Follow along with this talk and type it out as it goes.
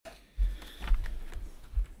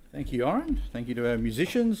Thank you, Oren. Thank you to our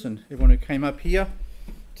musicians and everyone who came up here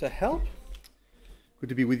to help. Good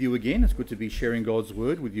to be with you again. It's good to be sharing God's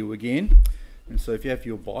word with you again. And so if you have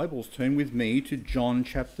your Bibles, turn with me to John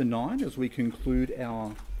chapter 9 as we conclude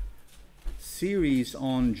our series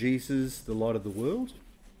on Jesus, the light of the world.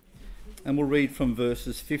 And we'll read from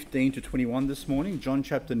verses 15 to 21 this morning. John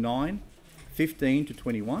chapter 9, 15 to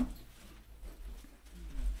 21.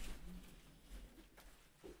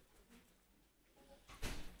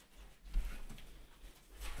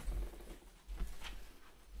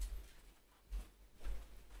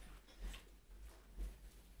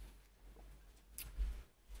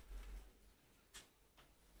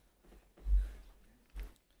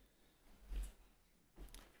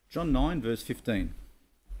 John 9, verse 15.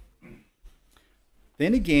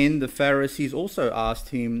 Then again the Pharisees also asked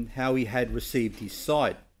him how he had received his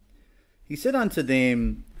sight. He said unto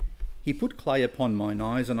them, He put clay upon mine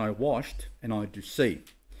eyes, and I washed, and I do see.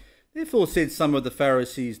 Therefore said some of the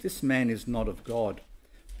Pharisees, This man is not of God,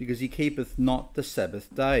 because he keepeth not the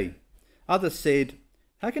Sabbath day. Others said,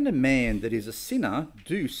 How can a man that is a sinner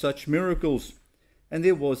do such miracles? And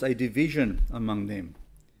there was a division among them.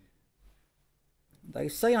 They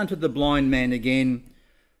say unto the blind man again,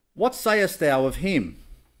 What sayest thou of him,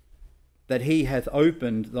 that he hath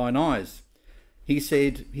opened thine eyes? He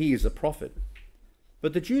said, He is a prophet.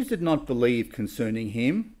 But the Jews did not believe concerning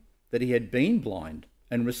him, that he had been blind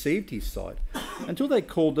and received his sight, until they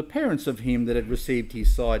called the parents of him that had received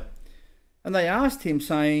his sight. And they asked him,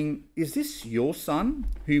 saying, Is this your son,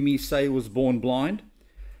 whom ye say was born blind?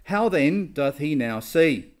 How then doth he now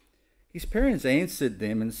see? His parents answered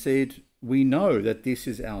them and said, We know that this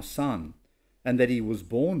is our son, and that he was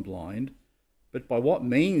born blind, but by what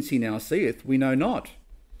means he now seeth, we know not.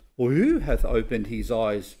 Or who hath opened his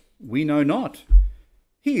eyes, we know not.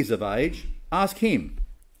 He is of age, ask him,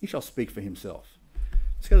 he shall speak for himself.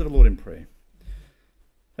 Let's go to the Lord in prayer.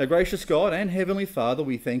 Our gracious God and Heavenly Father,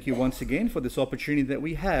 we thank you once again for this opportunity that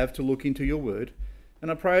we have to look into your word,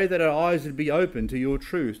 and I pray that our eyes would be open to your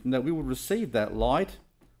truth, and that we would receive that light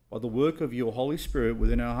by the work of your Holy Spirit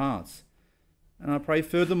within our hearts. And I pray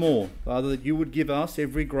furthermore, Father, that you would give us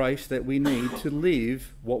every grace that we need to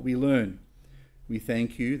live what we learn. We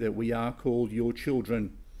thank you that we are called your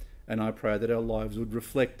children, and I pray that our lives would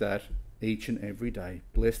reflect that each and every day.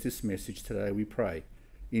 Bless this message today, we pray.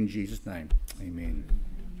 In Jesus' name, amen.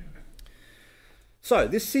 So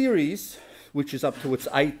this series, which is up to its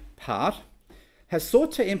 8th part, has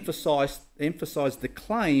sought to emphasize the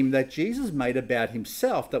claim that Jesus made about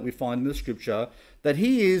himself that we find in the scripture, that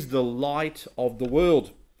he is the light of the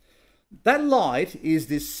world. That light is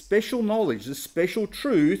this special knowledge, this special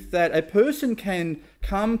truth that a person can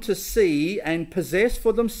come to see and possess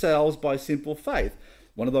for themselves by simple faith.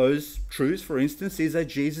 One of those truths, for instance, is that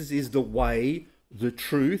Jesus is the way, the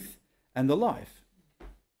truth, and the life.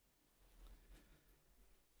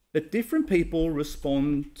 But different people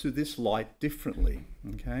respond to this light differently,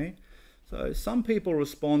 okay? So some people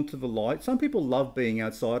respond to the light. Some people love being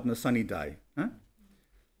outside on a sunny day.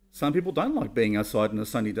 Some people don't like being outside on a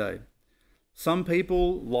sunny day. Some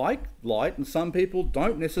people like light and some people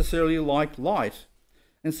don't necessarily like light.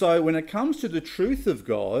 And so when it comes to the truth of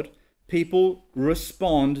God, people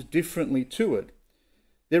respond differently to it.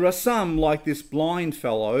 There are some, like this blind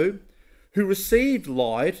fellow, who received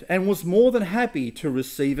light and was more than happy to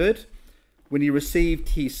receive it when he received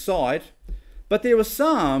his sight. But there were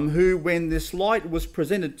some who, when this light was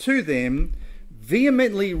presented to them,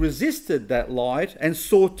 vehemently resisted that light and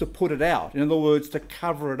sought to put it out. In other words, to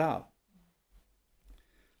cover it up.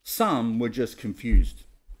 Some were just confused.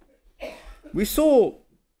 We saw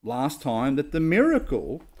last time that the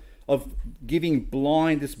miracle of giving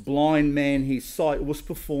this blind man his sight was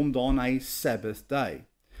performed on a Sabbath day.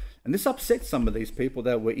 And this upset some of these people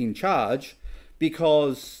that were in charge,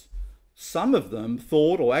 because some of them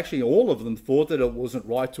thought, or actually all of them thought, that it wasn't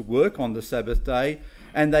right to work on the Sabbath day,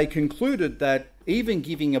 and they concluded that even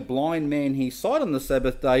giving a blind man his sight on the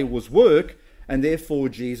Sabbath day was work, and therefore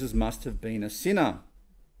Jesus must have been a sinner.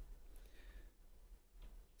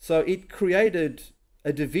 So it created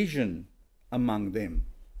a division among them.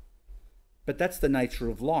 But that's the nature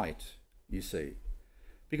of light, you see.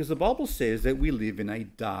 Because the Bible says that we live in a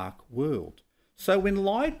dark world. So when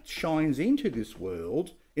light shines into this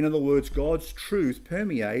world, in other words, God's truth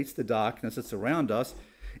permeates the darkness that's around us,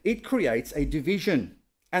 it creates a division.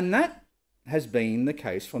 And that has been the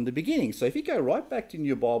case from the beginning. So if you go right back in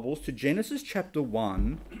your Bibles to Genesis chapter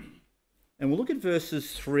 1, and we'll look at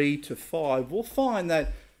verses 3 to 5, we'll find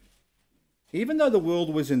that even though the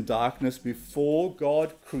world was in darkness before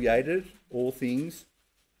God created all things,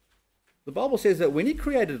 the Bible says that when he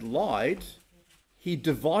created light, he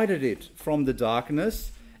divided it from the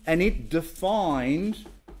darkness, and it defined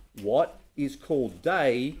what is called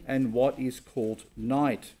day and what is called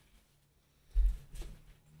night.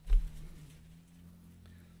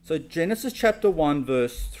 So Genesis chapter 1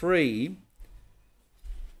 verse 3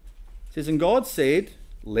 says, "And God said,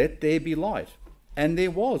 let there be light. And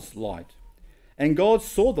there was light. And God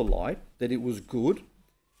saw the light, that it was good.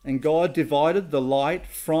 And God divided the light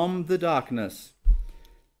from the darkness.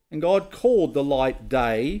 And God called the light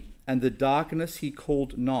day, and the darkness he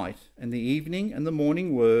called night. And the evening and the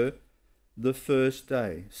morning were the first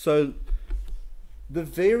day." So the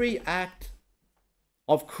very act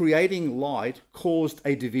of creating light caused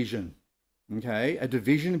a division, okay? A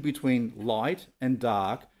division between light and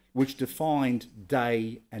dark, which defined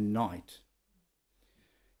day and night.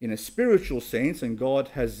 In a spiritual sense, and God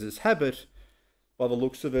has this habit, by the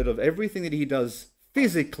looks of it, of everything that he does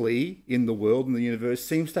physically in the world and the universe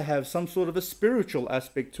seems to have some sort of a spiritual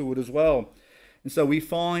aspect to it as well. And so we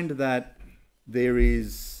find that there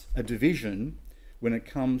is a division when it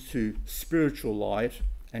comes to spiritual light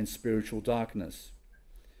and spiritual darkness.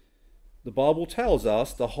 The Bible tells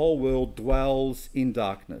us the whole world dwells in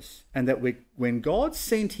darkness, and that when God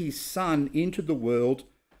sent his Son into the world,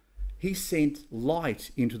 he sent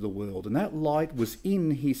light into the world, and that light was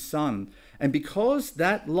in his Son. And because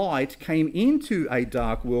that light came into a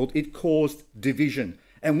dark world, it caused division.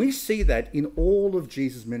 And we see that in all of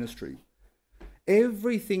Jesus' ministry.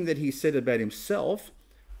 Everything that he said about himself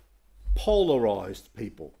polarized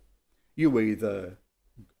people. You either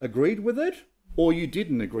agreed with it or you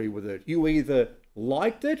didn't agree with it. You either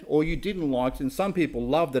liked it or you didn't like it, and some people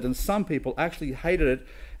loved it and some people actually hated it,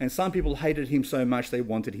 and some people hated him so much they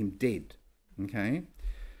wanted him dead. Okay?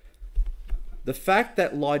 The fact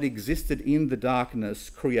that light existed in the darkness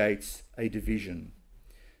creates a division.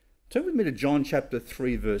 Turn with me to John chapter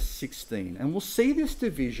 3 verse 16, and we'll see this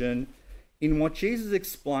division in what Jesus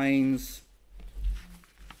explains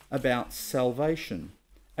about salvation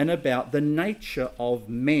and about the nature of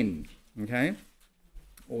men. Okay?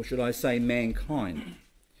 Or should I say mankind?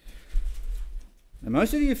 Now,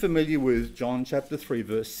 most of you are familiar with John chapter 3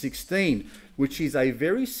 verse 16, which is a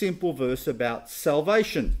very simple verse about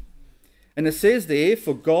salvation. And it says there,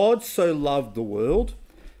 "For God so loved the world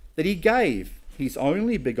that he gave his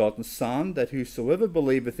only begotten Son, that whosoever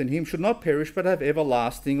believeth in him should not perish but have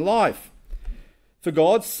everlasting life. For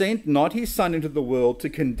God sent not his Son into the world to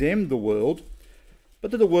condemn the world,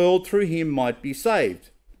 but that the world through him might be saved.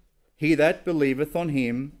 He that believeth on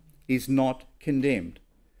him is not condemned,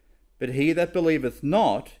 but he that believeth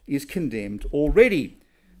not is condemned already,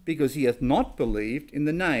 because he hath not believed in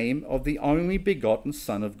the name of the only begotten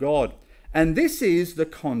Son of God. And this is the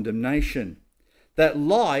condemnation, that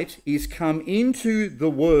light is come into the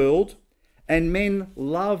world, and men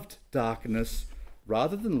loved darkness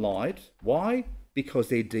rather than light." Why? Because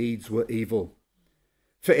their deeds were evil.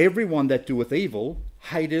 "For everyone that doeth evil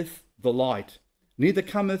hateth the light, neither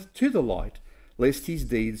cometh to the light, lest his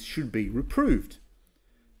deeds should be reproved.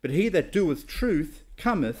 But he that doeth truth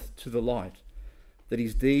cometh to the light, that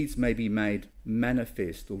his deeds may be made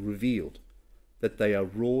manifest," or revealed, "that they are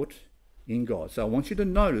wrought in God." So I want you to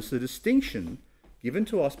notice the distinction given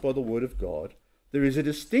to us by the Word of God. There is a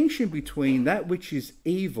distinction between that which is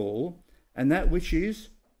evil and that which is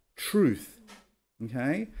truth.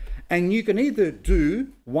 Okay? And you can either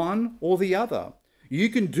do one or the other. You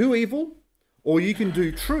can do evil or you can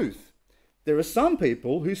do truth. There are some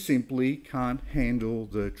people who simply can't handle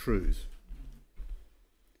the truth.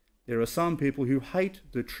 There are some people who hate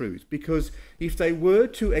the truth, because if they were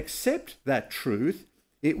to accept that truth,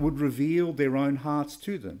 it would reveal their own hearts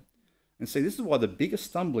to them. And see, this is why the biggest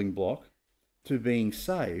stumbling block to being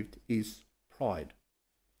saved is pride.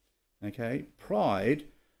 Okay? Pride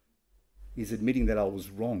is admitting that I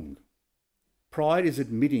was wrong. Pride is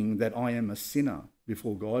admitting that I am a sinner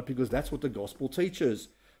before God, because that's what the gospel teaches.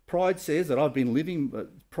 Pride says that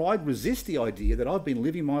pride resists the idea that I've been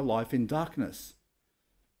living my life in darkness.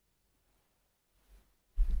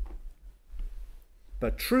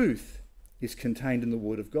 But truth is contained in the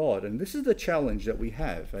Word of God. And this is the challenge that we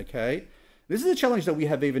have, okay? This is the challenge that we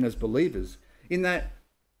have even as believers, in that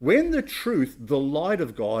when the truth, the light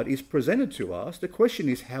of God, is presented to us, the question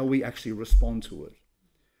is how we actually respond to it.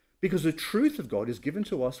 Because the truth of God is given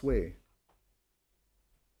to us where?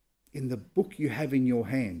 In the book you have in your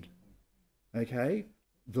hand, okay?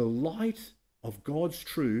 The light of God's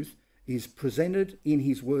truth is presented in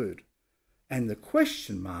his word. And the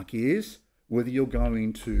question mark is whether you're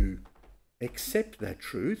going to accept that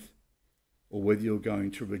truth, or whether you're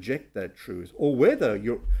going to reject that truth, or whether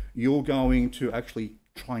you're going to actually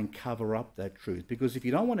try and cover up that truth. Because if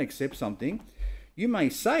you don't want to accept something, You may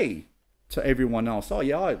say to everyone else, oh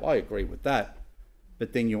yeah, I agree with that,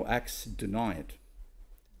 but then your acts deny it.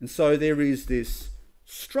 And so there is this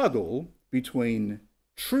struggle between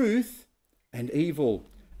truth and evil,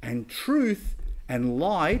 and truth and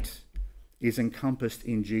light is encompassed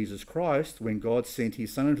in Jesus Christ when God sent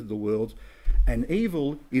his Son into the world, and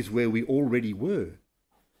evil is where we already were,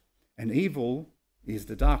 and evil is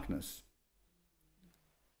the darkness.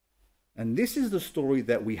 And this is the story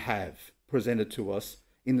that we have presented to us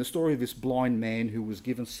in the story of this blind man who was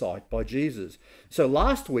given sight by Jesus. So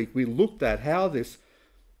last week we looked at how this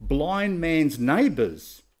blind man's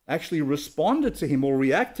neighbours actually responded to him or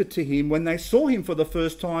reacted to him when they saw him for the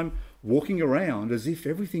first time walking around as if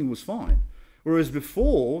everything was fine. Whereas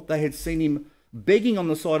before they had seen him begging on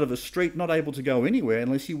the side of a street, not able to go anywhere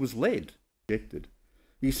unless he was led.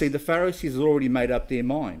 You see, the Pharisees had already made up their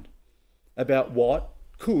mind about what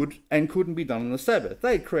could and couldn't be done on the Sabbath.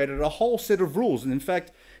 They had created a whole set of rules, and in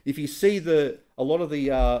fact, if you see a lot of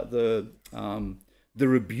the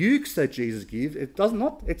rebukes that Jesus gives,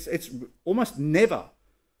 it's almost never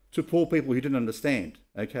to poor people who didn't understand.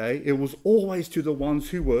 Okay, it was always to the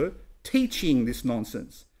ones who were teaching this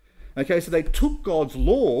nonsense. Okay, so they took God's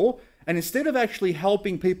law, and instead of actually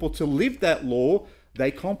helping people to live that law,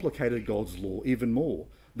 they complicated God's law even more.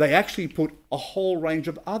 They actually put a whole range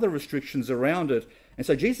of other restrictions around it. And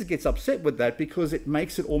so Jesus gets upset with that because it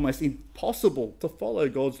makes it almost impossible to follow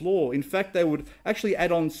God's law. In fact, they would actually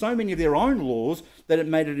add on so many of their own laws that it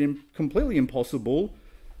made it completely impossible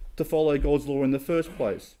to follow God's law in the first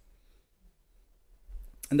place.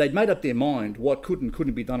 And they'd made up their mind what could and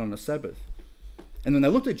couldn't be done on a Sabbath. And then they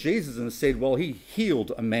looked at Jesus and said, well, he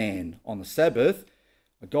healed a man on the Sabbath,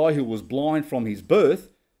 a guy who was blind from his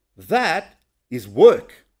birth. That is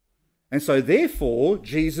work. And so therefore,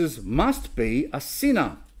 Jesus must be a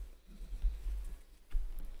sinner.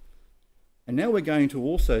 And now we're going to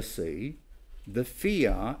also see the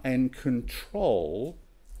fear and control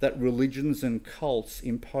that religions and cults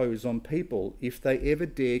impose on people if they ever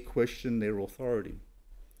dare question their authority.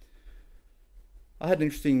 I had an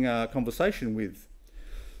interesting conversation with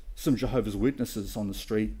some Jehovah's Witnesses on the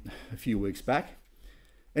street a few weeks back.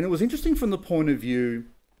 And it was interesting from the point of view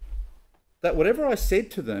that whatever I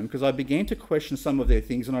said to them, because I began to question some of their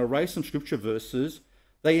things and I raised some scripture verses,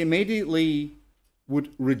 they immediately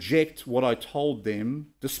would reject what I told them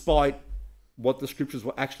despite what the scriptures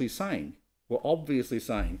were actually saying, were obviously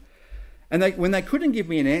saying. And when they couldn't give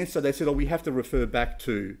me an answer, they said, oh, we have to refer back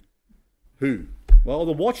to who? Well,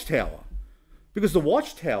 the Watchtower. Because the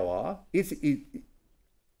Watchtower,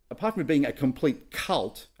 apart from being a complete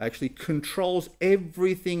cult, actually controls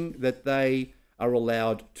everything that they are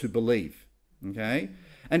allowed to believe. Okay?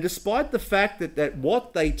 And despite the fact that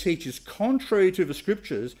what they teach is contrary to the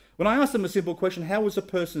scriptures, when I asked them a simple question, how was a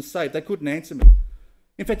person saved? They couldn't answer me.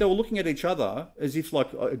 In fact, they were looking at each other as if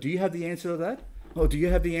like, oh, do you have the answer to that? Oh, do you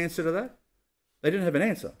have the answer to that? They didn't have an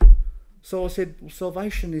answer. So I said, well,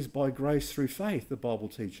 salvation is by grace through faith, the Bible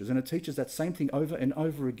teaches. And it teaches that same thing over and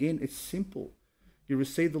over again. It's simple. You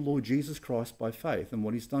receive the Lord Jesus Christ by faith and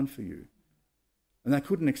what he's done for you. And they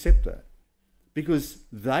couldn't accept that because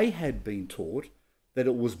they had been taught that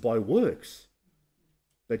it was by works.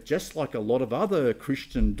 That just like a lot of other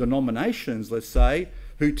Christian denominations, let's say,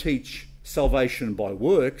 who teach salvation by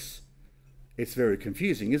works, it's very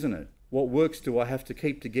confusing, isn't it? What works do I have to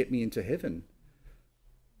keep to get me into heaven?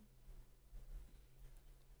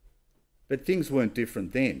 But things weren't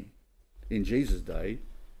different then, in Jesus' day.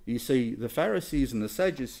 You see, the Pharisees and the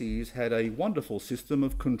Sadducees had a wonderful system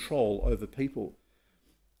of control over people.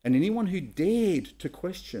 And anyone who dared to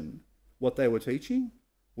question what they were teaching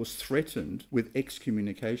was threatened with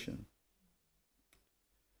excommunication.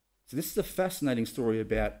 So this is a fascinating story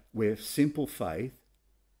about where simple faith,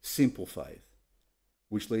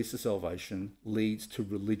 which leads to salvation, leads to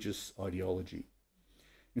religious ideology.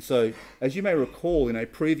 And so, as you may recall, in a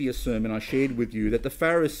previous sermon I shared with you that the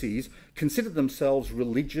Pharisees considered themselves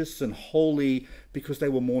religious and holy because they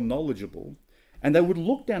were more knowledgeable. And they would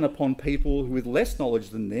look down upon people with less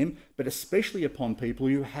knowledge than them, but especially upon people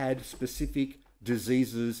who had specific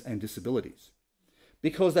diseases and disabilities.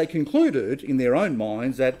 Because they concluded in their own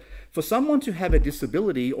minds that for someone to have a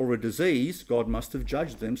disability or a disease, God must have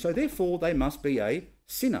judged them, so therefore they must be a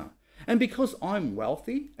sinner. And because I'm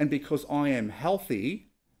wealthy and because I am healthy,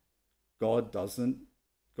 God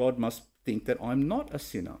must think that I'm not a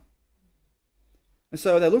sinner. And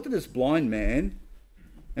so they looked at this blind man,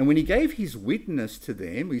 and when he gave his witness to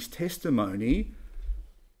them, his testimony,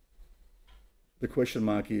 the question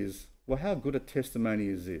mark is, well, how good a testimony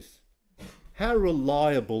is this? How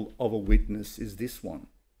reliable of a witness is this one?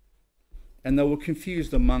 and they were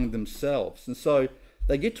confused among themselves. And so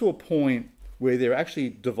they get to a point where they're actually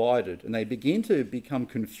divided, and they begin to become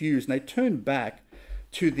confused, and they turn back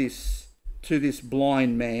to this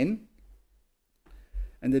blind man,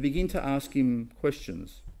 and they begin to ask him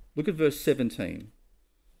questions. Look at verse 17.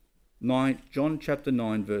 John chapter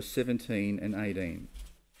 9, verse 17 and 18.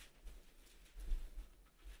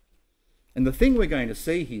 And the thing we're going to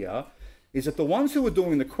see here is that the ones who are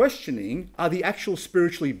doing the questioning are the actual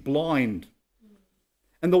spiritually blind.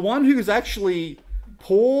 And the one who is actually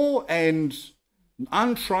poor and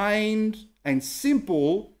untrained and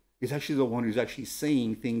simple is actually the one who's actually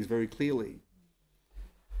seeing things very clearly.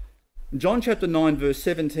 John chapter 9, verse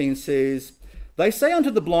 17 says, "They say unto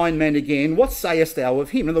the blind man again, What sayest thou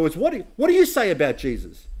of him?" In other words, what do you say about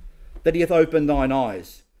Jesus? That he hath opened thine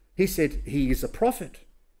eyes. He said, He is a prophet.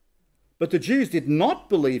 But the Jews did not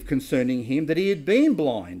believe concerning him that he had been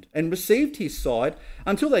blind and received his sight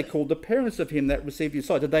until they called the parents of him that received his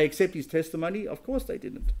sight. Did they accept his testimony? Of course they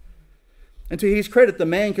didn't. And to his credit, the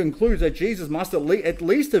man concludes that Jesus must at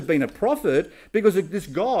least have been a prophet, because this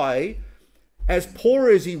guy, as poor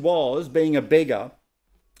as he was, being a beggar,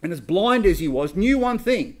 and as blind as he was, knew one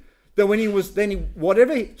thing, that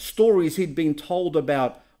whatever stories he'd been told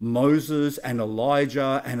about Moses and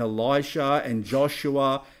Elijah and Elisha and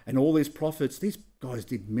Joshua and all these prophets, these guys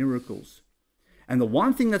did miracles. And the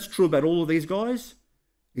one thing that's true about all of these guys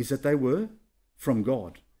is that they were from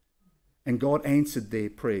God. And God answered their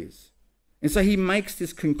prayers. And so he makes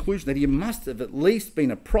this conclusion that he must have at least been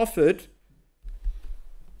a prophet.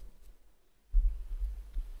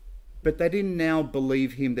 But they didn't now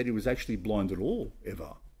believe him that he was actually blind at all,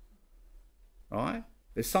 ever. Right?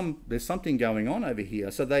 There's something going on over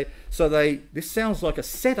here. So this sounds like a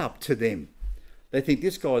setup to them. They think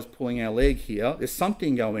this guy's pulling our leg here. There's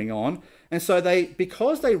something going on. And so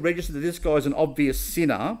because they register that this guy's an obvious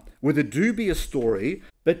sinner with a dubious story,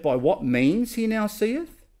 but by what means he now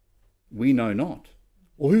seeth, we know not.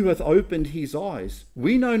 Or who hath opened his eyes,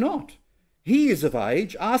 we know not. He is of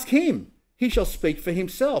age, ask him. He shall speak for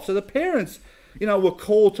himself. So the parents, were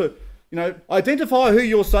called to, identify who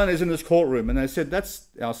your son is in this courtroom. And they said, that's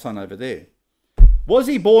our son over there. Was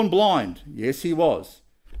he born blind? Yes, he was.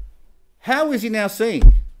 How is he now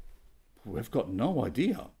seeing? We've got no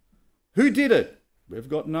idea. Who did it? We've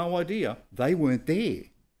got no idea. They weren't there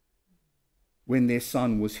when their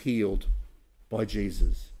son was healed by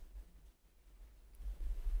Jesus.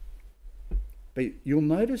 But you'll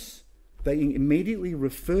notice they immediately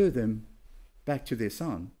refer them back to their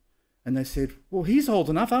son. And they said, well, he's old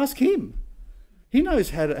enough, ask him. He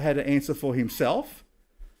knows how to answer for himself.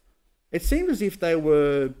 It seemed as if they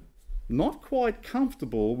were not quite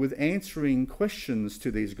comfortable with answering questions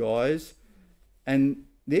to these guys. And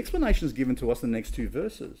the explanation is given to us in the next two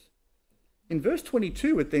verses. In verse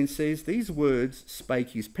 22, it then says, these words spake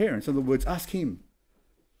his parents. In other words, ask him.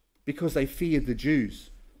 Because they feared the Jews.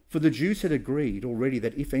 For the Jews had agreed already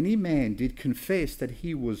that if any man did confess that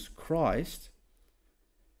he was Christ,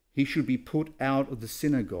 he should be put out of the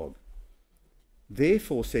synagogue.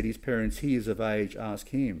 Therefore, said his parents, he is of age, ask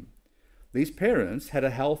him. These parents had a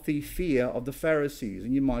healthy fear of the Pharisees.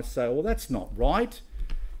 And you might say, well, that's not right.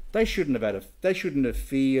 They shouldn't have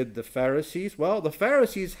feared the Pharisees. Well, the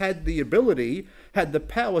Pharisees had the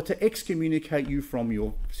power to excommunicate you from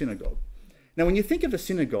your synagogue. Now, when you think of a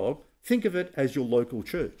synagogue, think of it as your local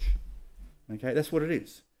church. Okay, that's what it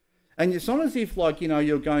is. And it's not as if,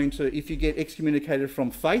 you're going to, if you get excommunicated from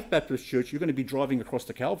Faith Baptist Church, you're going to be driving across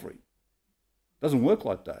to Calvary. It doesn't work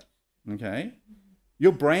like that. Okay?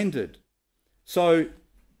 You're branded. So,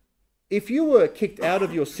 if you were kicked out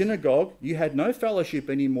of your synagogue, you had no fellowship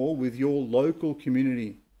anymore with your local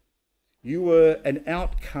community. You were an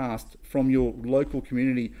outcast from your local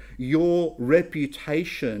community. Your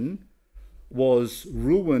reputation was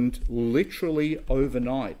ruined literally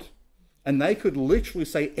overnight. And they could literally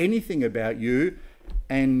say anything about you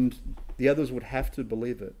and the others would have to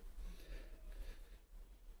believe it.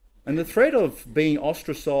 And the threat of being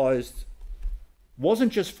ostracized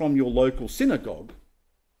wasn't just from your local synagogue,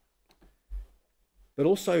 but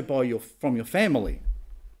also from your family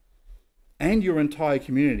and your entire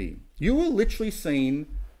community. You were literally seen,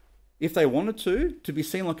 if they wanted to be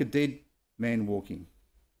seen like a dead man walking.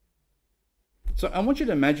 So I want you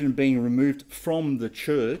to imagine being removed from the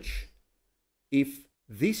church if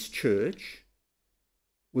this church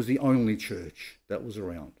was the only church that was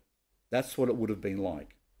around. That's what it would have been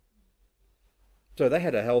like. So they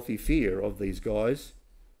had a healthy fear of these guys.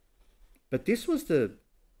 But this is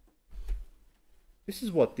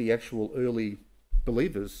what the actual early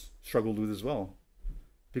believers struggled with as well.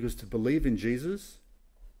 Because to believe in Jesus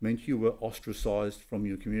meant you were ostracized from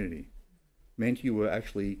your community. meant you were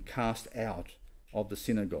actually cast out of the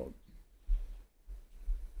synagogue.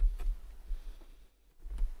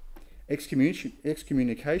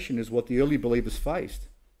 Excommunication is what the early believers faced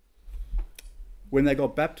when they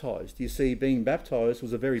got baptized. You see, being baptized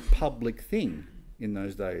was a very public thing in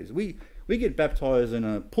those days. We get baptized in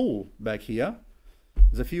a pool back here.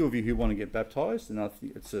 There's a few of you who want to get baptized, and I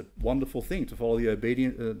think it's a wonderful thing to follow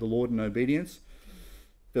the Lord in obedience.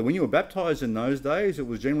 But when you were baptized in those days, it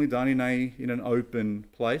was generally done in an open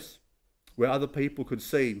place where other people could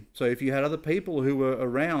see. So if you had other people who were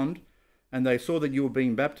around and they saw that you were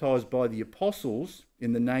being baptized by the apostles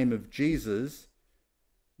in the name of Jesus,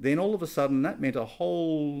 then all of a sudden that meant a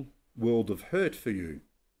whole world of hurt for you.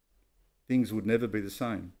 Things would never be the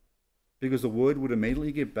same, because the word would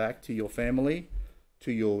immediately get back to your family,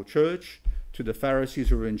 to your church, to the Pharisees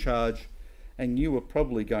who were in charge, and you were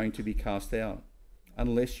probably going to be cast out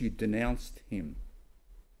unless you denounced him.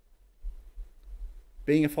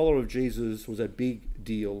 Being a follower of Jesus was a big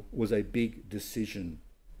deal, was a big decision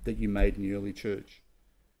that you made in the early church.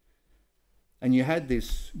 And you had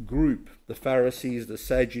this group, the Pharisees, the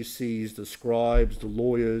Sadducees, the scribes, the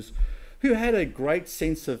lawyers, who had a great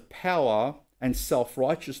sense of power and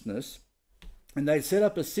self-righteousness, and they set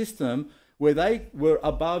up a system where they were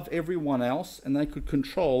above everyone else and they could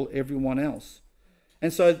control everyone else.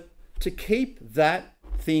 And so to keep that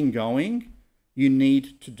thing going, you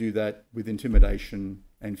need to do that with intimidation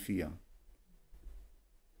and fear.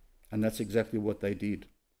 And that's exactly what they did.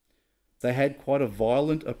 They had quite a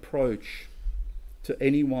violent approach to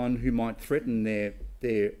anyone who might threaten their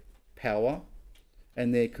power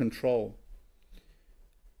and their control.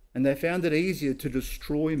 And they found it easier to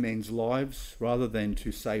destroy men's lives rather than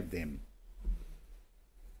to save them.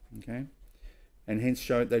 Okay? And hence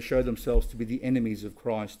they show themselves to be the enemies of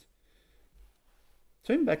Christ.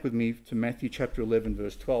 Turn back with me to Matthew chapter 11,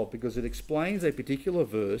 verse 12, because it explains a particular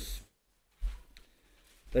verse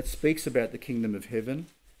that speaks about the kingdom of heaven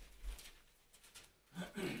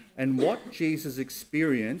and what Jesus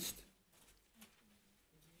experienced.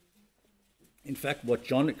 In fact, what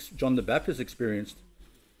John the Baptist experienced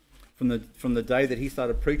from the day that he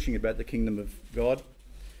started preaching about the kingdom of God.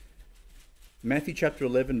 Matthew chapter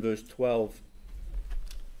 11, verse 12.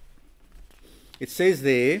 It says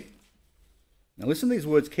there, now listen to these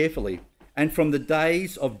words carefully. And from the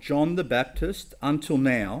days of John the Baptist until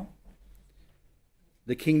now,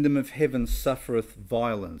 the kingdom of heaven suffereth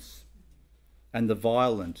violence, and the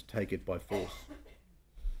violent take it by force.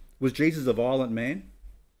 Was Jesus a violent man?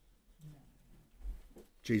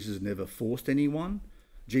 Jesus never forced anyone.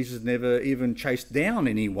 Jesus never even chased down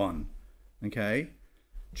anyone. Okay?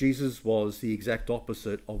 Jesus was the exact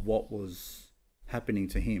opposite of what was happening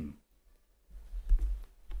to him.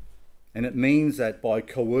 And it means that by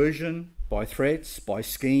coercion, by threats, by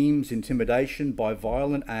schemes, intimidation, by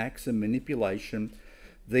violent acts and manipulation,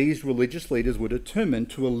 these religious leaders were determined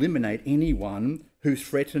to eliminate anyone who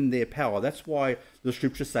threatened their power. That's why the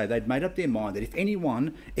scriptures say they'd made up their mind that if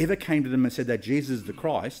anyone ever came to them and said that Jesus is the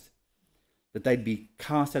Christ, that they'd be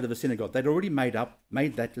cast out of the synagogue. They'd already made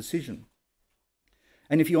that decision.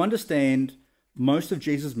 And if you understand, most of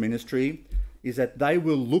Jesus' ministry is that they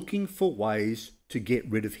were looking for ways to get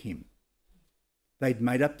rid of him. They'd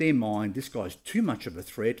made up their mind, this guy's too much of a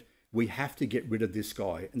threat, we have to get rid of this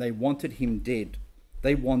guy. And they wanted him dead.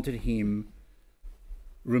 They wanted him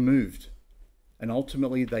removed. And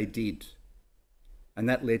ultimately they did. And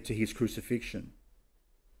that led to his crucifixion.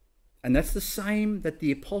 And that's the same that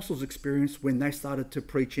the apostles experienced when they started to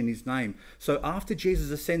preach in his name. So after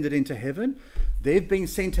Jesus ascended into heaven, they've been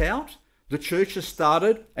sent out, the church has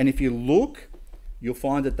started, and if you look, you'll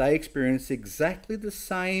find that they experienced exactly the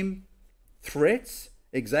same threats,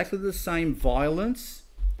 exactly the same violence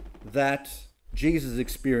that Jesus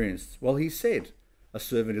experienced. Well, he said, a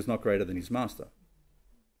servant is not greater than his master.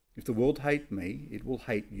 If the world hate me, it will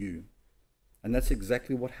hate you. And that's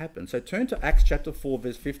exactly what happened. So turn to Acts chapter 4,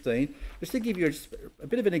 verse 15, just to give you a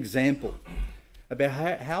bit of an example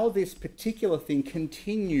about how this particular thing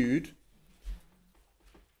continued.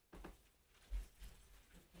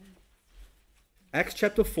 Acts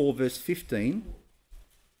chapter 4, verse 15.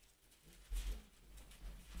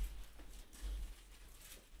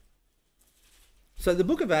 So the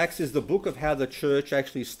book of Acts is the book of how the church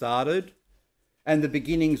actually started and the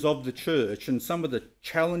beginnings of the church and some of the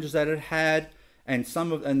challenges that it had and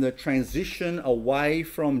the transition away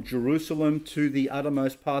from Jerusalem to the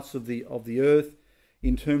uttermost parts of the earth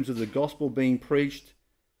in terms of the gospel being preached.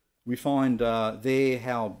 We find there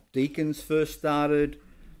how deacons first started,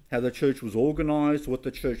 how the church was organized, what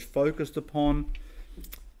the church focused upon.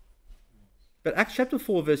 But Acts chapter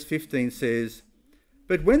 4 verse 15 says,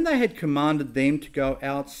 But when they had commanded them to go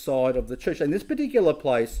outside of the church, in this particular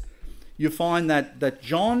place, you find that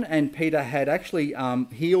John and Peter had actually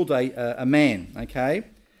healed a man, okay?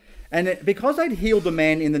 And because they'd healed the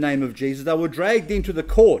man in the name of Jesus, they were dragged into the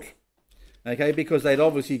court, okay, because they'd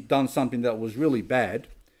obviously done something that was really bad.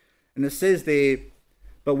 And it says there,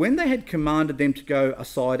 but when they had commanded them to go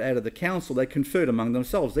aside out of the council, they conferred among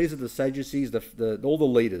themselves. These are the Sadducees, all the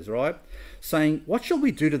leaders, right? Saying, what shall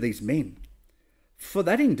we do to these men? For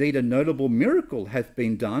that indeed a notable miracle hath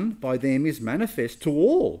been done by them is manifest to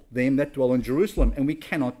all them that dwell in Jerusalem, and we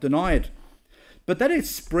cannot deny it. But that it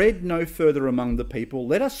spread no further among the people,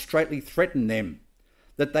 let us straightly threaten them,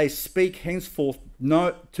 that they speak henceforth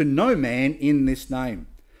to no man in this name.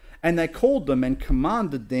 And they called them and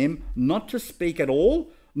commanded them not to speak at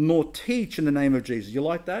all, nor teach in the name of Jesus. You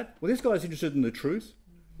like that? Well, this guy's interested in the truth?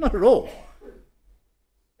 Not at all.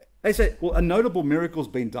 They said, well, a notable miracle's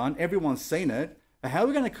been done. Everyone's seen it. How are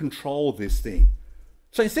we going to control this thing?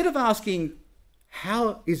 So instead of asking,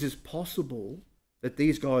 how is this possible that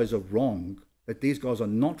these guys are wrong, that these guys are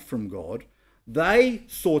not from God, they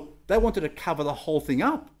wanted to cover the whole thing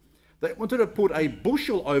up. They wanted to put a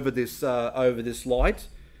bushel over this light,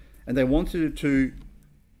 and they wanted to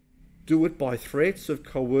do it by threats of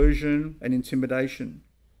coercion and intimidation.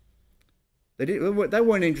 They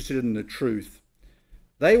weren't interested in the truth.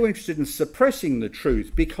 They were interested in suppressing the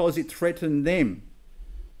truth because it threatened them.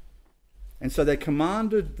 And so they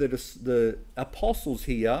commanded the apostles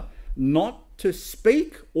here not to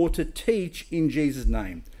speak or to teach in Jesus'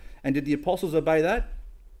 name. And did the apostles obey that?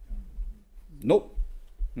 Nope.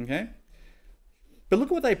 Okay. But look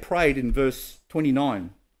what they prayed in verse 29.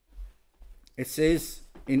 It says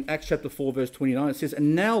in Acts chapter 4, verse 29, it says,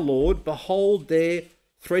 and now, Lord, behold their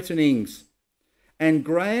threatenings, and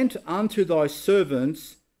grant unto thy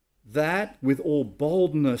servants that with all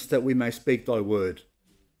boldness that we may speak thy word.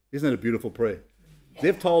 Isn't that a beautiful prayer?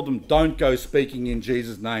 They've told them, don't go speaking in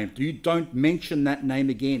Jesus' name. You don't mention that name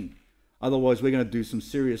again. Otherwise, we're going to do some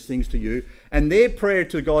serious things to you. And their prayer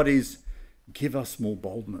to God is, give us more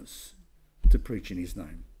boldness to preach in his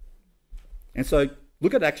name. And so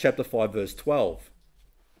look at Acts chapter 5, verse 12.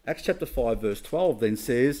 Acts chapter 5, verse 12 then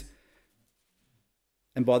says,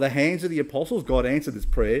 and by the hands of the apostles, God answered this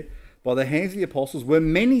prayer, by the hands of the apostles were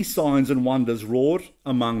many signs and wonders wrought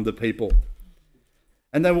among the people.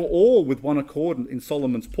 And they were all with one accord in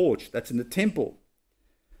Solomon's porch, that's in the temple.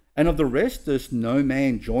 And of the rest, there's no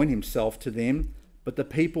man joined himself to them, but the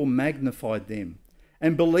people magnified them.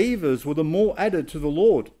 And believers were the more added to the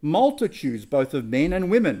Lord, multitudes both of men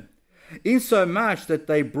and women, insomuch that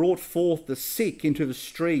they brought forth the sick into the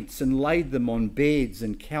streets and laid them on beds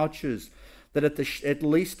and couches, that at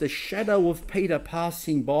least the shadow of Peter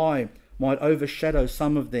passing by might overshadow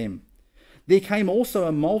some of them. There came also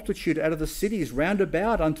a multitude out of the cities round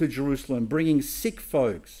about unto Jerusalem, bringing sick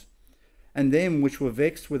folks, and them which were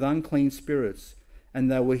vexed with unclean spirits,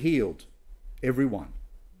 and they were healed, every one.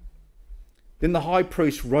 Then the high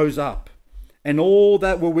priest rose up, and all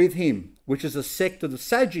that were with him, which is a sect of the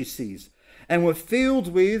Sadducees, and were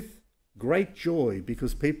filled with great joy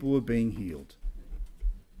because people were being healed.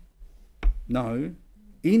 No,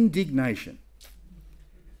 indignation.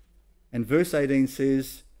 And verse 18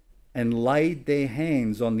 says, and laid their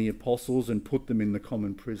hands on the apostles and put them in the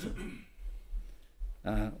common prison.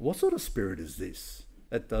 What sort of spirit is this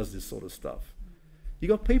that does this sort of stuff? You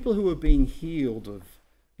got people who are being healed of,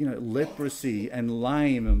 leprosy and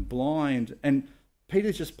lame and blind, and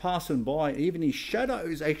Peter's just passing by. Even his shadow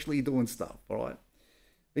is actually doing stuff, all right?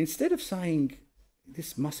 Instead of saying,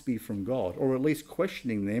 this must be from God, or at least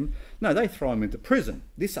questioning them, no, they throw him into prison.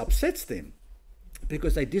 This upsets them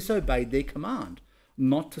because they disobeyed their command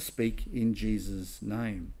not to speak in Jesus'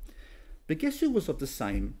 name. But guess who was of the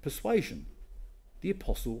same persuasion? The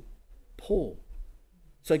Apostle Paul.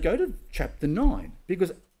 So go to chapter 9,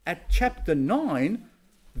 because at chapter 9,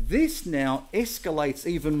 this now escalates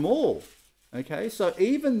even more. Okay, so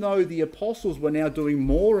even though the apostles were now doing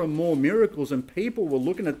more and more miracles, and people were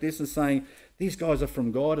looking at this and saying, these guys are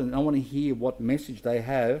from God and I want to hear what message they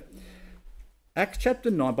have. By Acts chapter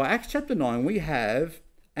 9, we have,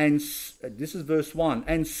 and this is verse 1,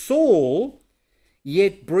 and Saul,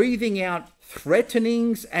 yet breathing out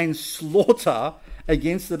threatenings and slaughter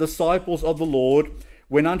against the disciples of the Lord,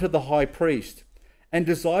 went unto the high priest, and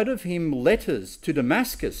desired of him letters to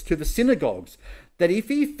Damascus, to the synagogues, that if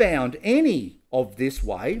he found any of this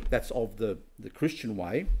way, that's of the Christian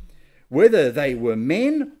way, whether they were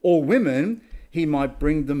men or women, he might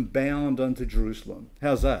bring them bound unto Jerusalem.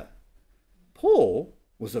 How's that? Paul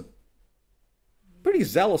was a pretty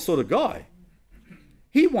zealous sort of guy.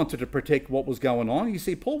 He wanted to protect what was going on. You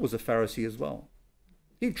see, Paul was a Pharisee as well.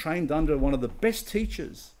 He trained under one of the best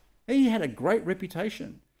teachers. He had a great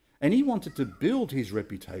reputation, and he wanted to build his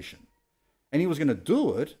reputation. And he was going to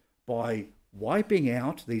do it by wiping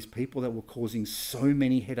out these people that were causing so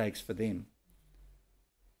many headaches for them.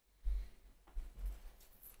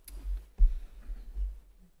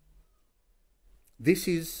 This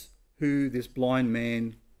is who this blind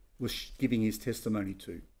man was giving his testimony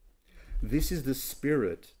to. This is the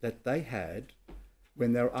spirit that they had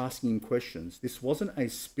when they were asking questions. This wasn't a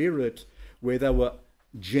spirit where they were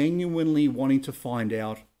genuinely wanting to find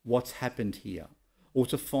out what's happened here or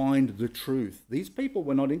to find the truth. These people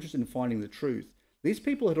were not interested in finding the truth. These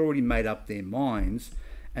people had already made up their minds,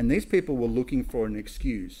 and these people were looking for an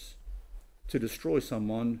excuse to destroy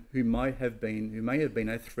someone who may have been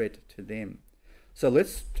a threat to them. So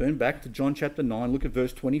let's turn back to John chapter 9. Look at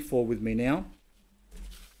verse 24 with me now.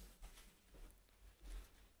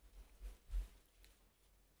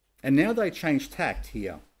 And now they change tact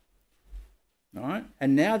here. All right?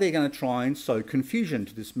 And now they're going to try and sow confusion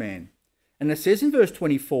to this man. And it says in verse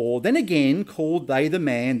 24, then again called they the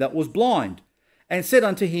man that was blind, and said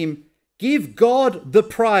unto him, give God the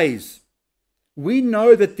praise. We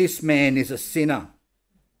know that this man is a sinner.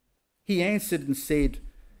 He answered and said,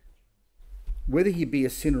 whether he be a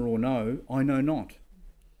sinner or no, I know not.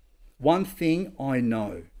 One thing I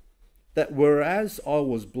know, that whereas I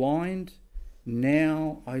was blind,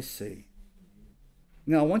 now I see.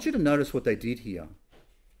 Now I want you to notice what they did here.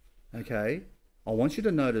 Okay? I want you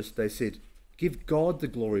to notice they said, give God the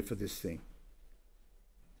glory for this thing.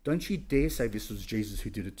 Don't you dare say this was Jesus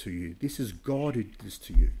who did it to you. This is God who did this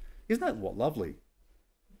to you. Isn't that what lovely?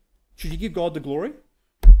 Should you give God the glory?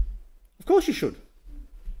 Of course you should.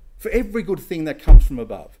 For every good thing that comes from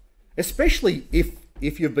above. Especially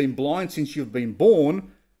if you've been blind since you've been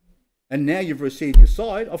born and now you've received your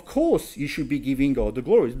sight, of course you should be giving God the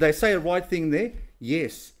glory. Did they say a right thing there?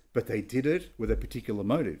 Yes, but they did it with a particular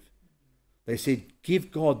motive. They said,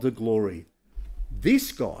 give God the glory.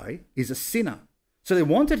 This guy is a sinner. So they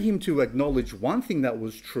wanted him to acknowledge one thing that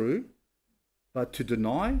was true, but to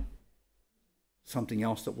deny something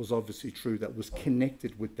else that was obviously true, that was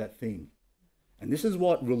connected with that thing. And this is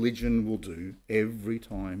what religion will do every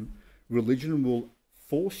time. Religion will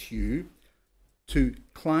force you to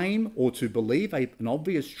claim or to believe an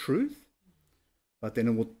obvious truth, but then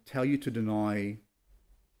it will tell you to deny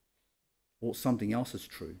or something else is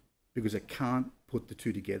true, because it can't put the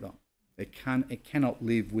two together. It cannot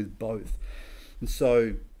live with both. And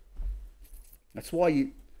so that's why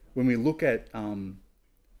when we look at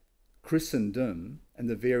Christendom and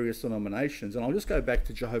the various denominations, and I'll just go back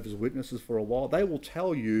to Jehovah's Witnesses for a while, they will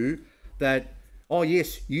tell you that, oh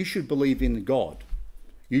yes, you should believe in God.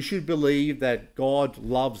 You should believe that God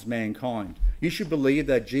loves mankind. You should believe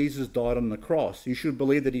that Jesus died on the cross. You should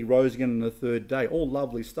believe that he rose again on the third day. All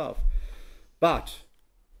lovely stuff. But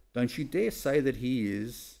don't you dare say that he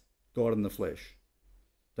is God in the flesh.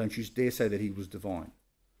 Don't you dare say that he was divine.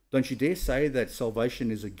 Don't you dare say that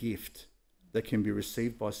salvation is a gift that can be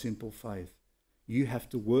received by simple faith. You have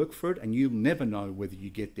to work for it, and you'll never know whether you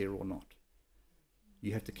get there or not.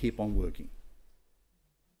 You have to keep on working.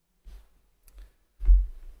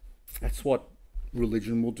 That's what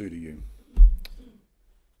religion will do to you.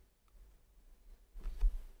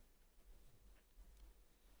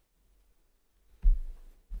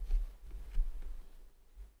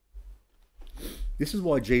 This is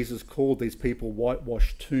why Jesus called these people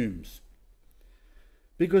whitewashed tombs.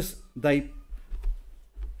 Because they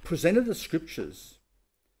presented the scriptures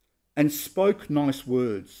and spoke nice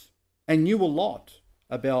words and knew a lot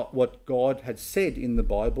about what God had said in the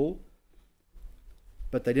Bible,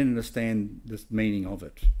 but they didn't understand the meaning of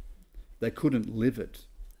it. They couldn't live it.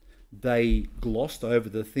 They glossed over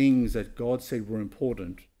the things that God said were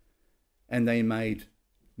important, and they made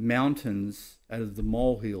mountains out of the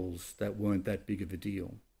molehills that weren't that big of a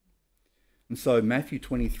deal. And so Matthew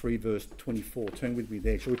 23 verse 24, turn with me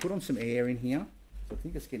there. Shall we put on some air in here? I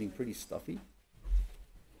think it's getting pretty stuffy.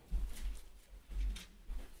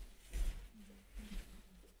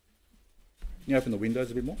 Can you open the windows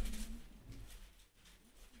a bit more?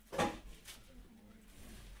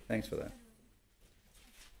 Thanks for that.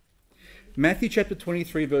 Matthew chapter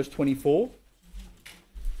 23 verse 24.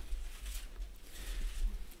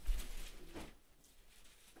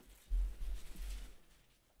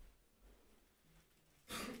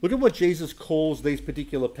 Look at what Jesus calls these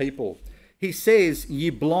particular people. He says, ye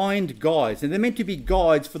blind guides. And they're meant to be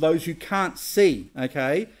guides for those who can't see,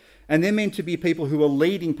 okay? And they're meant to be people who are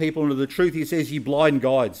leading people into the truth. He says, ye blind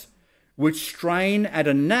guides, which strain at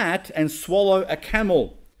a gnat and swallow a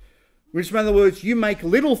camel. Which, in other words, you make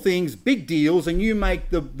little things big deals, and you make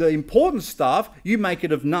the important stuff, you make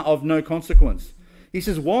it of no consequence. He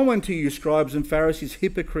says, "Woe unto you, scribes and Pharisees,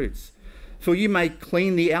 hypocrites! For you may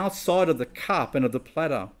clean the outside of the cup and of the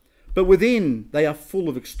platter, but within they are full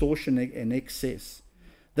of extortion and excess.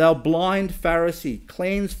 Thou blind Pharisee,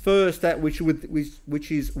 cleanse first that which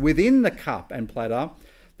is within the cup and platter,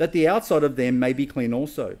 that the outside of them may be clean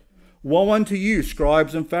also. Woe unto you,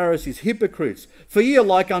 scribes and Pharisees, hypocrites! For ye are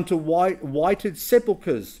like unto whited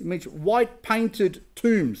sepulchres," it means white painted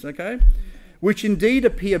tombs, okay? "Which indeed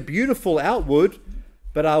appear beautiful outward,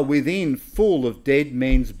 but are within full of dead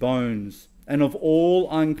men's bones, and of all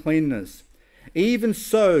uncleanness. Even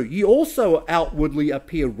so, ye also outwardly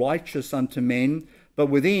appear righteous unto men, but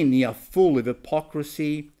within ye are full of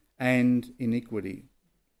hypocrisy and iniquity."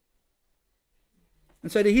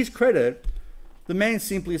 And so to his credit, the man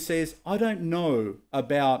simply says, "I don't know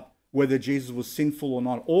about whether Jesus was sinful or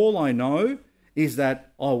not. All I know is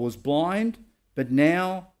that I was blind, but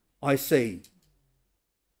now I see."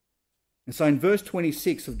 And so in verse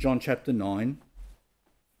 26 of John chapter 9,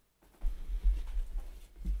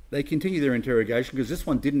 they continue their interrogation, because this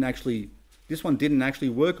one didn't actually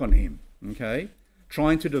work on him, okay?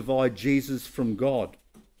 Trying to divide Jesus from God.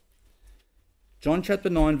 John chapter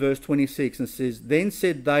 9 verse 26, and says, "Then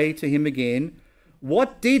said they to him again,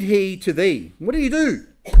 What did he to thee? What did he do?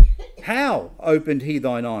 How opened he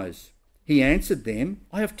thine eyes?" He answered them,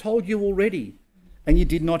 "I have told you already, and you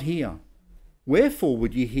did not hear. Wherefore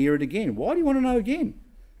would ye hear it again?" Why do you want to know again?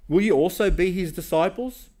 "Will you also be his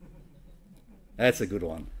disciples?" That's a good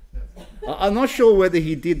one. I'm not sure whether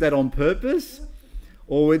he did that on purpose,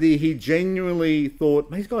 or whether he genuinely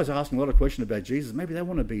thought, "These guys are asking a lot of questions about Jesus. Maybe they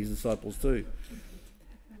want to be his disciples too."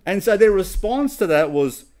 And so their response to that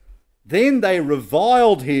was, "Then they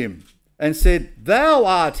reviled him and said, Thou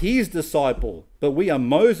art his disciple, but we are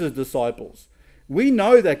Moses' disciples. We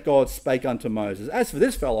know that God spake unto Moses. As for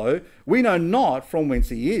this fellow, we know not from whence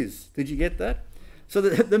he is." Did you get that? So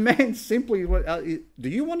the man simply, "Do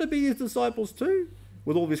you want to be his disciples too,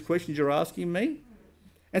 with all these questions you're asking me?"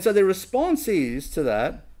 And so the response is to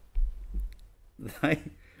that, they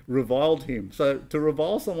reviled him. So to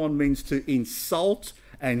revile someone means to insult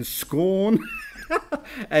and scorn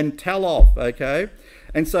and tell off, okay?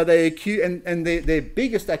 And so they accuse, and their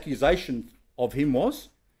biggest accusation of him was,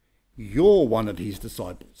 "You're one of his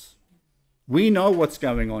disciples. We know what's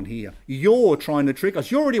going on here. You're trying to trick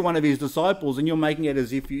us. You're already one of his disciples, and you're making it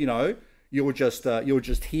as if, you're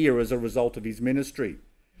just here as a result of his ministry."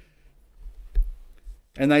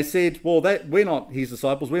 And they said, "Well, we're not his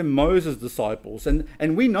disciples, we're Moses' disciples.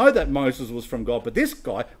 And we know that Moses was from God, but this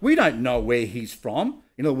guy, we don't know where he's from."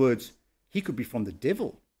 In other words, he could be from the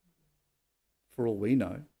devil, for all we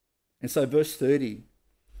know. And so verse 30,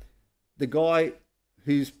 the guy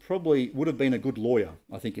who's probably would have been a good lawyer,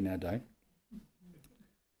 I think, in our day,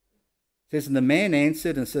 says, "And the man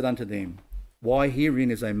answered and said unto them, Why,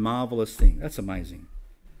 herein is a marvellous thing." That's amazing.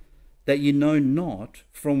 "That ye know not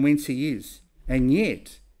from whence he is, and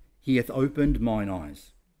yet he hath opened mine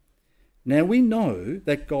eyes. Now we know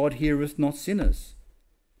that God heareth not sinners.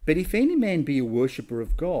 But if any man be a worshipper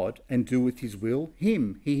of God, and doeth his will,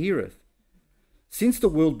 him he heareth. Since the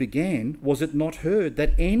world began, was it not heard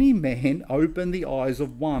that any man opened the eyes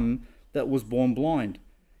of one that was born blind?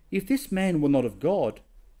 If this man were not of God,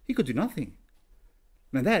 he could do nothing."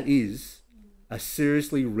 Now that is a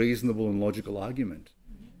seriously reasonable and logical argument.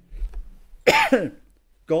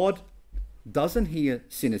 God doesn't hear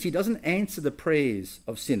sinners. He doesn't answer the prayers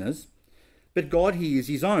of sinners, but God hears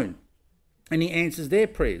his own, and he answers their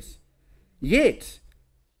prayers. Yet,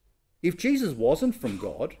 if Jesus wasn't from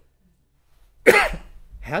God,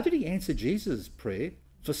 how did he answer Jesus' prayer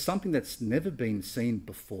for something that's never been seen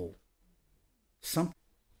before?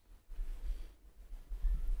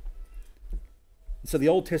 So the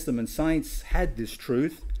Old Testament saints had this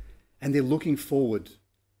truth, and they're looking forward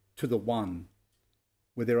to the one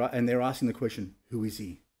where they're asking the question, who is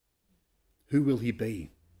he? Who will he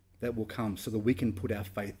be that will come so that we can put our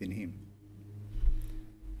faith in him?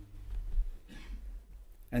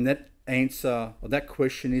 And that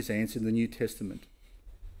question is answered in the New Testament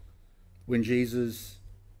when Jesus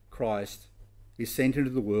Christ is sent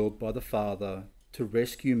into the world by the Father to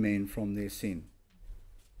rescue men from their sin.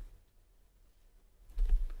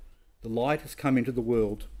 The light has come into the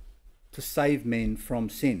world to save men from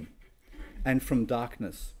sin and from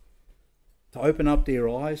darkness, to open up their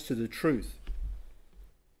eyes to the truth.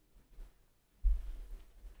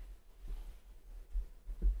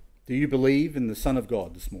 Do you believe in the Son of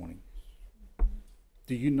God this morning?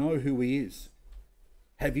 Do you know who he is?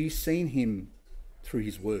 Have you seen him through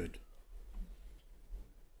his word?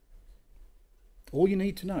 All you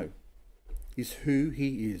need to know is who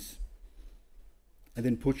he is. And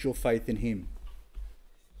then put your faith in him.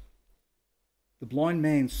 The blind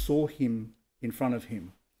man saw him in front of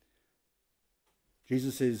him.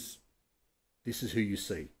 Jesus says, this is who you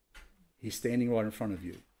see. He's standing right in front of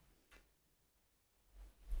you.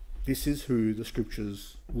 This is who the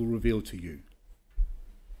scriptures will reveal to you.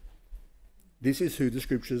 This is who the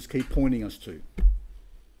scriptures keep pointing us to.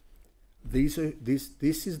 This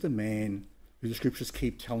is the man who the scriptures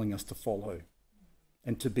keep telling us to follow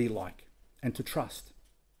and to be like and to trust.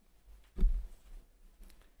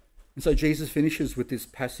 And so Jesus finishes with this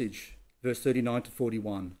passage, verse 39 to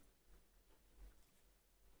 41.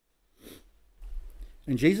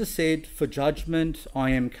 And Jesus said, for judgment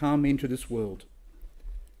I am come into this world,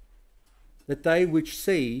 that they which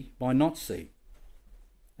see might not see,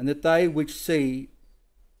 and that they which see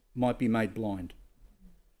might be made blind.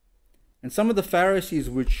 And some of the Pharisees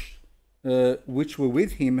which were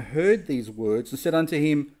with him heard these words and said unto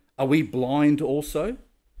him, are we blind also?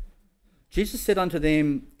 Jesus said unto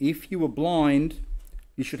them, if you were blind,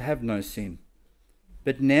 you should have no sin.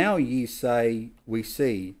 But now ye say, we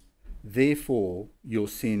see, therefore your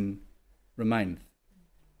sin remaineth.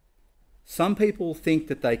 Some people think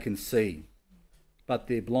that they can see, but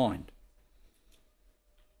they're blind.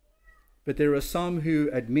 But there are some who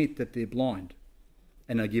admit that they're blind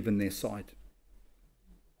and are given their sight.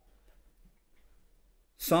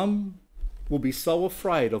 Some will be so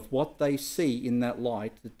afraid of what they see in that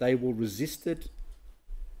light that they will resist it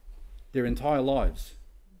their entire lives.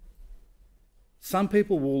 Some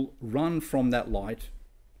people will run from that light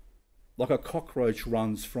like a cockroach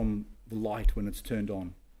runs from the light when it's turned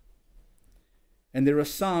on. And there are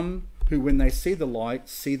some who, when they see the light,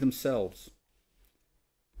 see themselves.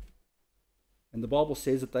 And the Bible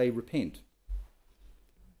says that they repent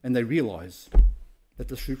and they realize that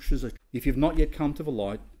the scriptures are, if you've not yet come to the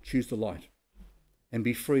light, choose the light and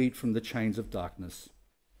be freed from the chains of darkness.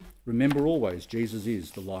 Remember always, Jesus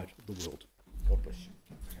is the light of the world. God bless you.